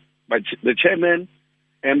by the chairman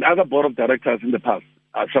and other board of directors in the past.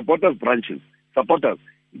 Supporters branches. Supporters.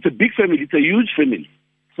 It's a big family. It's a huge family.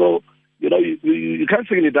 So, you can't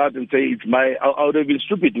single it out and say it's my... I would have been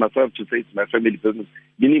stupid myself to say it's my family business,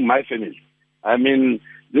 meaning my family. I mean,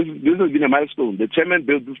 this has been a milestone. The chairman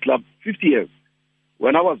built this club 50 years.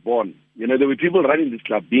 When I was born, there were people running this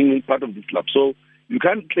club, being part of this club. So, You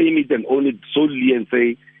can't claim it and own it solely and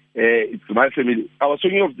say, it's my family. I was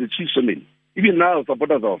talking of the Chiefs family. Even now,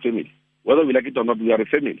 supporters are our family. Whether we like it or not, we are a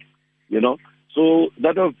family. So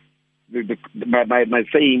that was my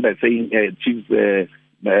saying by saying Chiefs,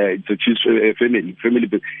 it's a Chiefs family.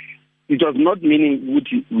 It was not meaning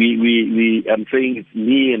I'm saying it's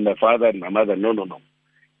me and my father and my mother. No.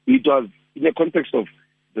 It was in the context of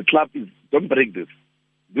the club don't break this.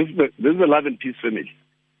 This is a love and peace family.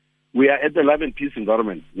 We are at the love and peace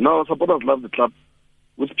environment. Now supporters love the club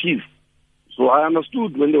with peace. So I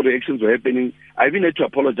understood when the reactions were happening. I even had to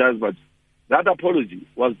apologize, but that apology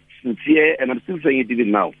was sincere, and I'm still saying it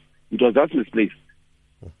even now. It was just misplaced.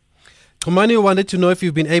 Khumani wanted to know if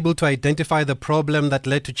you've been able to identify the problem that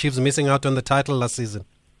led to Chiefs missing out on the title last season.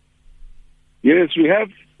 Yes, we have.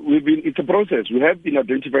 It's a process. We have been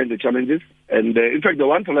identifying the challenges, and in fact, the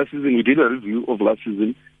one for last season, we did a review of last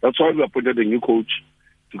season. That's why we appointed a new coach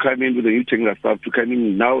to come in with a new technical staff to come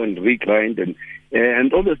in now and regrind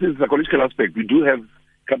and obviously the psychological aspect. We do have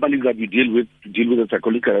companies that we deal with to deal with the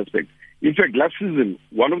psychological aspect. In fact, last season,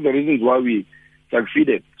 one of the reasons why we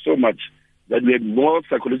succeeded so much that we had more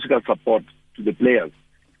psychological support to the players,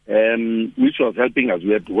 which was helping us.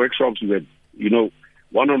 We had workshops, we had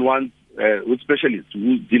one-on-one with specialists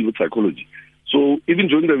who deal with psychology. So even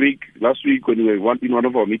during the week, last week when we were in one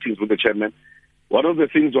of our meetings with the chairman, one of the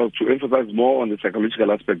things was to emphasize more on the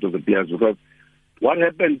psychological aspect of the players, because what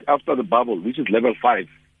happened after the bubble, which is level 5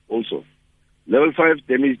 also. Level 5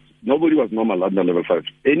 damaged, nobody was normal under level 5.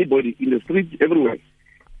 Anybody in the street, everywhere.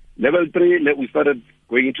 Level 3, we started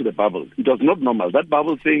going into the bubble. It was not normal. That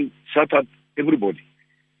bubble thing shut up everybody.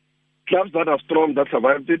 Clubs that are strong, that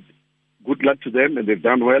survived it, good luck to them, and they've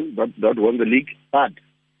done well, that won the league. But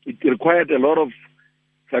it required a lot of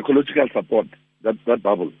psychological support, that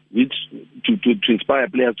bubble, which to inspire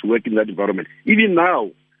players to work in that environment. Even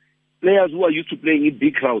now, players who are used to playing in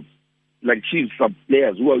big crowds, like Chiefs, some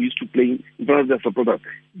players who are used to playing in front of their supporters,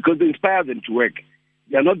 because they inspire them to work.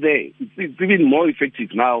 They are not there. It's even more effective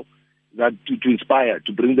now that to inspire,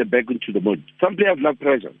 to bring them back into the mode. Some players love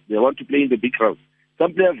pressure. They want to play in the big crowd.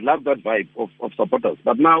 Some players love that vibe of supporters.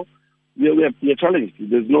 But now, we are challenged.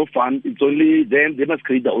 There's no fun. It's only them. They must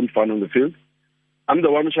create their own fun on the field. I'm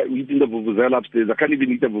the one eating the vuvuzela upstairs. I can't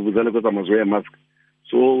even eat the vuvuzela because I must wear a mask.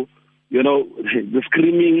 So, the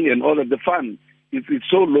screaming and all of the fun, it's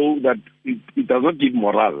so low that it does not give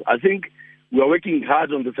morale. I think we are working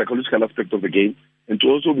hard on the psychological aspect of the game and to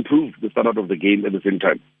also improve the standard of the game at the same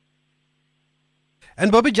time.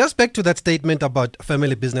 And Bobby, just back to that statement about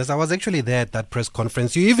family business, I was actually there at that press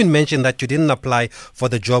conference. You even mentioned that you didn't apply for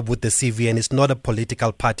the job with the CV and it's not a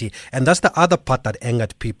political party. And that's the other part that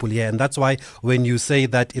angered people here. And that's why when you say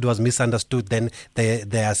that it was misunderstood, then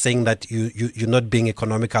they are saying that you're not being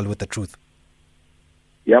economical with the truth.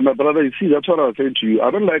 Yeah, my brother, you see, that's what I was saying to you. I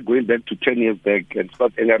don't like going back to 10 years back and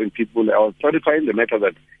start angering people. I was clarifying the matter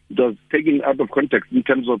that it was taken out of context in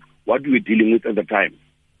terms of what we were dealing with at the time.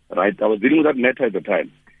 Right? I was dealing with that matter at the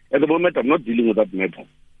time. At the moment, I'm not dealing with that matter.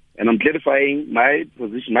 And I'm clarifying my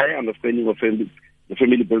position, my understanding of the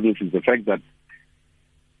family business is the fact that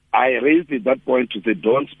I raised at that point to say,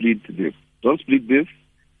 don't split this. Don't split this.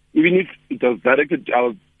 Even if it was directed, I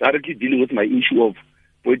was directly dealing with my issue of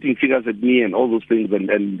pointing fingers at me and all those things and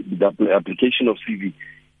the application of CV.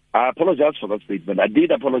 I apologize for that statement. I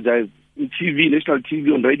did apologize. In TV, national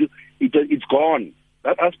TV, on radio, it's gone.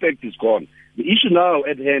 That aspect is gone. The issue now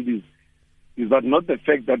at hand is that not the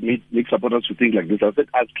fact that makes supporters to think like this. I said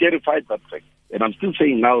I've clarified that fact, and I'm still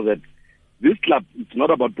saying now that this club, it's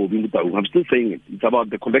not about Bobby Motaung. I'm still saying it. It's about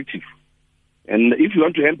the collective. And if you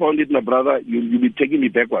want to hand on it, my brother, you'll be taking me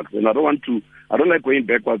backwards. And I don't like going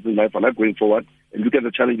backwards in life. I like going forward and look at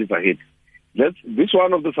the challenges ahead. This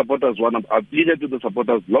one of the supporters, I've pleaded to the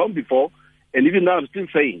supporters long before, and even now I'm still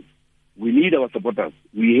saying we need our supporters.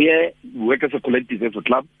 We work as a collective, as a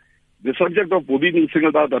club. The subject of Bobby being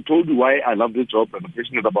singled out, I told you why I love this job and I'm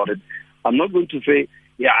passionate about it. I'm not going to say,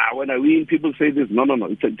 when I win, people say this. No.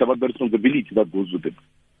 It's about the responsibility that goes with it.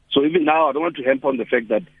 So even now, I don't want to hamper on the fact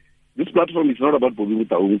that this platform is not about Bobby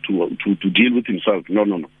Motaung to deal with himself. No.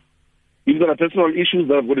 If there are personal issues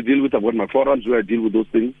that I've got to deal with, I've got my forums where I deal with those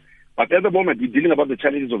things. But at the moment, we're dealing about the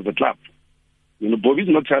challenges of the club. Bobby's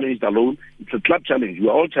not challenged alone. It's a club challenge. We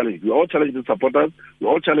are all challenged. We all challenge the supporters. We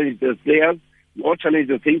all challenge the players. We all challenge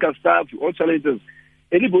the thinker staff. We all challenge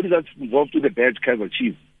anybody that's involved with the badge Kaizer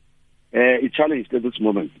Chiefs. It's challenged at this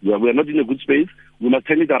moment. We are not in a good space. We must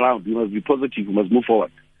turn it around. We must be positive. We must move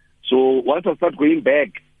forward. So once I start going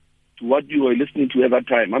back to what you were listening to at that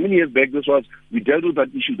time, how many years back this was, we dealt with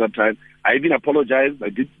that issue that time. I even apologized. I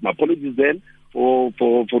did my apologies then for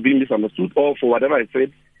being misunderstood or for whatever I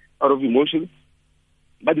said out of emotion.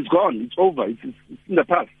 But it's gone. It's over. It's in the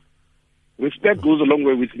past. Respect goes a long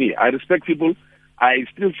way with me. I respect people. I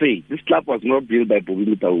still say this club was not built by Bobby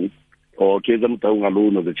Motaung or Keza Motaung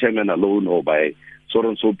alone or the chairman alone or by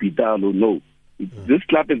Soron Sopita alone. No. This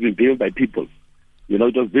club has been built by people. You know,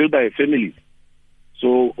 it was built by families.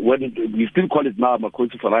 So when we still call it now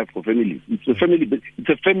Makosi for Life for families. It's a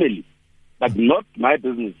family, but not my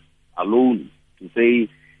business alone to say.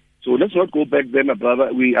 So let's not go back there, my brother.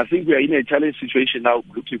 I think we are in a challenge situation now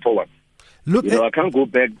looking forward. Look, I can't go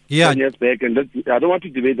back 10 years back, and I don't want to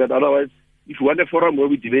debate that. Otherwise, if you want a forum where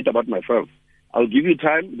we debate about myself, I'll give you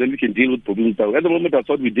time, then we can deal with problems. At the moment, I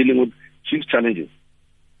thought we're dealing with Chiefs challenges,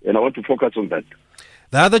 and I want to focus on that.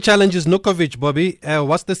 The other challenge is Nukovic, Bobby.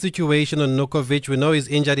 What's the situation on Nukovic? We know he's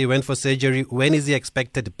injured, he went for surgery. When is he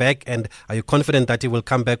expected back, and are you confident that he will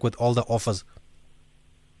come back with all the offers?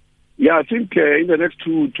 Yeah, I think in the next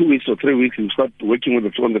two weeks or 3 weeks, he'll start working on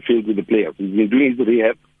the field with the players. He's been doing his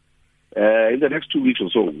rehab. In the next 2 weeks or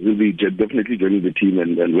so, he'll be definitely joining the team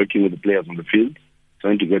and working with the players on the field,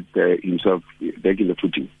 trying to get himself back in the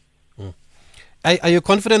footing. Are you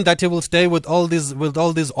confident that he will stay with all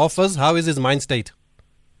these offers? How is his mind state?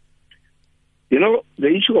 You know, the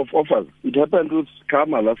issue of offers, it happened with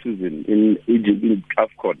Karma last season in Egypt, in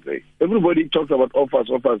AFCON. Right? Everybody talks about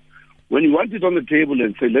offers. When you want it on the table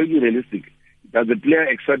and say, let's be realistic, does the player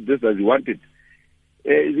accept this as you want it?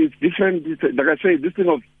 It's different. Like I say, this thing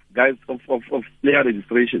of guys of player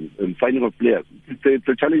registration and signing of players, it's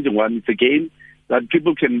a challenging one. It's a game that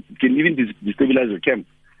people can even destabilize the camp.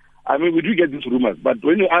 I mean, we do get these rumors, but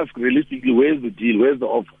when you ask realistically, where's the deal, where's the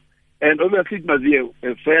offer? And obviously, it must be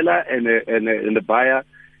a seller and a buyer.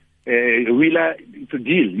 A wheeler, it's a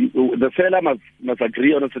deal. The seller must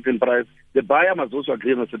agree on a certain price. The buyer must also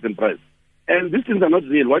agree on a certain price. And these things are not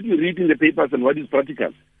real. What you read in the papers and what is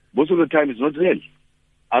practical, most of the time, is not real.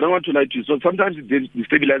 I don't want to lie to you. So sometimes it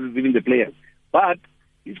destabilizes even the players. But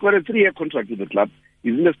he's got a 3-year contract with the club.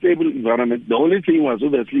 He's in a stable environment. The only thing was,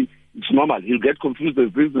 obviously, it's normal. He'll get confused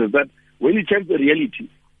with business. But when he checks the reality,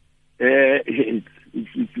 it's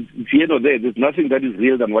here or there. There's nothing that is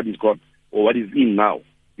real than what he's got or what he's in now,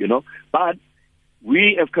 you know. But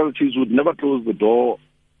we as coaches would never close the door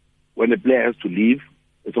when a player has to leave.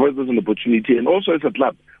 It's always an opportunity. And also as a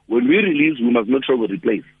club, when we release, we must make sure we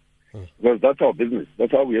replace. Because that's our business.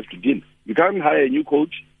 That's how we have to deal. You can't hire a new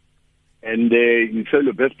coach and you sell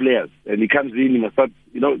your best players. And he comes in, he must start,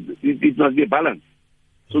 you know, it must be a balance.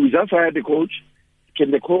 So we just hired the coach.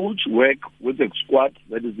 Can the coach work with the squad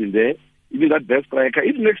that is in there? Even that best striker.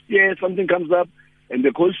 If next year something comes up and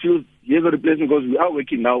the coach feels here's a replacement, because we are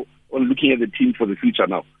working now on looking at the team for the future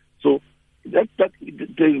now. So there's that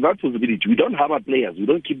possibility. We don't harm our players. We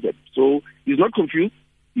don't keep them. So he's not confused.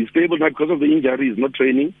 He's stable now because of the injury. He's not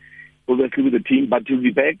training, obviously, with the team, but he'll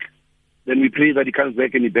be back. Then we pray that he comes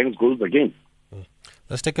back and he bangs goals again.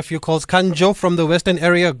 Let's take a few calls. Kanjo from the Western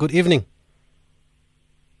area. Good evening.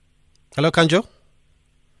 Hello, Kanjo.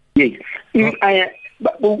 Yes.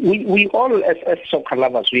 But we all, as soccer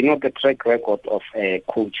lovers, we know the track record of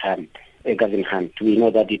Coach Hunt, Gavin Hunt. We know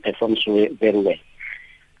that he performs very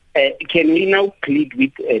well. Can we now plead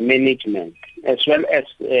with management as well as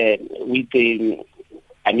with the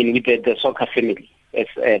soccer family, as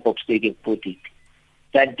Bob Stadium put it,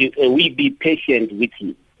 that we be patient with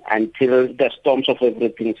him until the storms of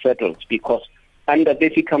everything settles? Because under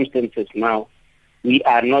the circumstances now, we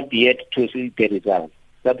are not yet to see the results.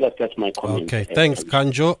 That's my comment. Okay, thanks,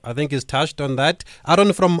 Kanjo. I think he's touched on that.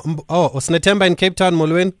 Aaron from Snetemba in Cape Town,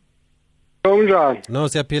 Molweni. No,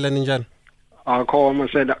 siyaphila ninjani?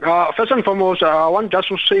 First and foremost, I want just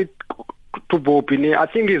to say to Bobby, I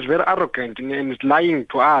think he's very arrogant and he's lying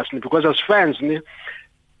to us, because as fans,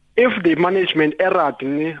 if the management erred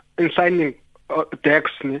in signing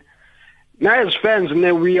Dex, now as fans,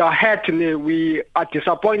 we are hurt, we are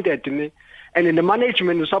disappointed. And in the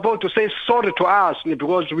management is supposed to say sorry to us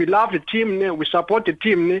because we love the team, we support the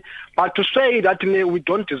team, but to say that we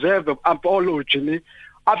don't deserve an apology.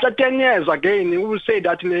 After 10 years again, we will say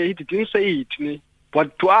that he didn't say it.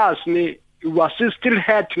 But to us, we are still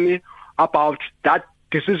hurt about that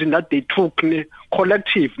decision that they took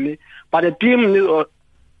collectively. But the team,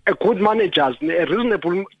 a good managers, a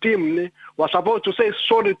reasonable team, was supposed to say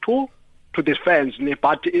sorry to the fans.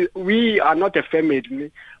 But we are not a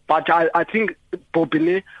family. But I think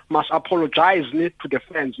Bobby must apologize to the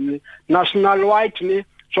fans, national-wide,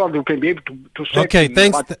 so we can be able to say. Okay,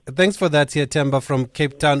 thanks for that, here, Temba from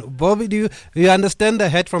Cape Town. Bobby, do you understand the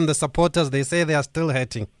hate from the supporters? They say they are still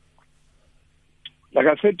hating. Like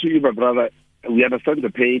I said to you, my brother, we understand the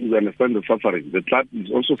pain, we understand the suffering. The club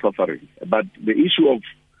is also suffering. But the issue of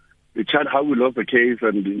the child, how we lost the case,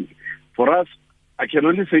 and for us, I can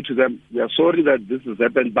only say to them, we are sorry that this has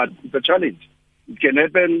happened, but it's a challenge. It can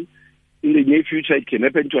happen in the near future. It can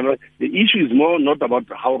happen to another. The issue is more not about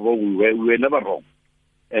how wrong we were. We were never wrong.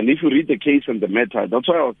 And if you read the case and the matter, that's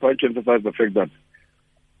why I was trying to emphasize the fact that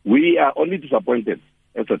we are only disappointed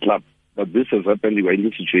as a club that this has happened in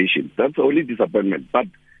this situation. That's the only disappointment. But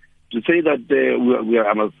to say that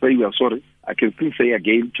I must say we are sorry, I can still say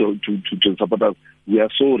again to supporters, we are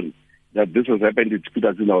sorry that this has happened. It's put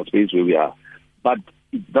us in our space where we are. But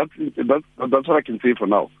that's what I can say for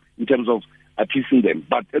now in terms of appeasing them.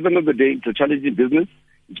 But at the end of the day, it's a challenging business.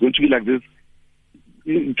 It's going to be like this.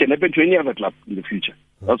 It can happen to any other club in the future.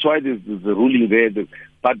 That's why there's a ruling there.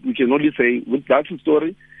 But we can only say, with that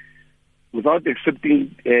story, without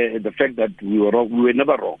accepting the fact that we were wrong, we were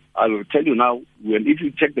never wrong. I will tell you now, if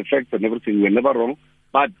you check the facts and everything, we were never wrong,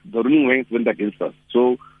 but the ruling went against us.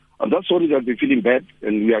 So I'm just sorry that we're feeling bad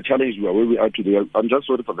and we are challenged where we are today. I'm just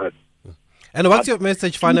sorry for that. And what's your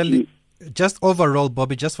message finally? Just overall,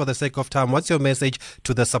 Bobby, just for the sake of time, what's your message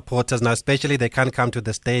to the supporters now, especially they can't come to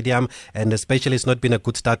the stadium and especially it's not been a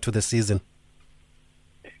good start to the season?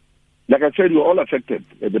 Like I said, we're all affected.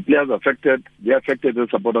 The players are affected. They're affected, the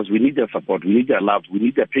supporters. We need their support. We need their love. We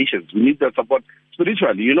need their patience. We need their support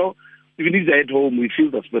spiritually. Even if they're at home, we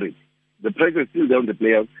feel the spirit. The pressure is still there on the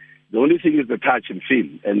players. The only thing is the touch and feel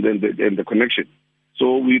and then the connection.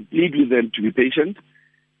 So we plead with them to be patient,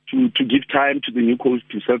 to give time to the new coach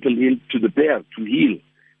to settle in, to the players to heal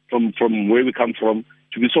from where we come from,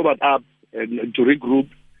 to be sobered up and to regroup.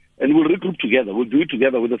 And we'll regroup together. We'll do it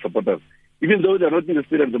together with the supporters. Even though they're not in the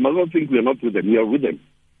stadium, they must not think we are not with them. We are with them.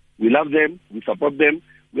 We love them. We support them.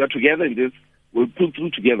 We are together in this. We'll pull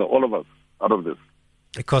through together, all of us, out of this.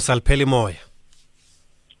 Kosal Moya.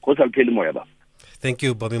 Moya. Thank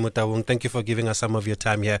you, Bobby Motaung. Thank you for giving us some of your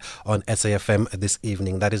time here on SAFM this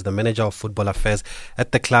evening. That is the manager of football affairs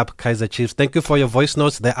at the club, Kaizer Chiefs. Thank you for your voice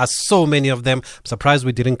notes. There are so many of them. I'm surprised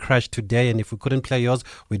we didn't crash today. And if we couldn't play yours,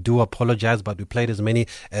 we do apologize, but we played as many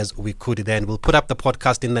as we could then. We'll put up the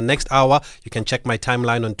podcast in the next hour. You can check my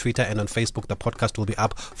timeline on Twitter and on Facebook. The podcast will be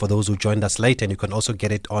up for those who joined us late. And you can also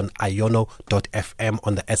get it on iono.fm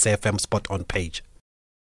on the SAFM Spot On page.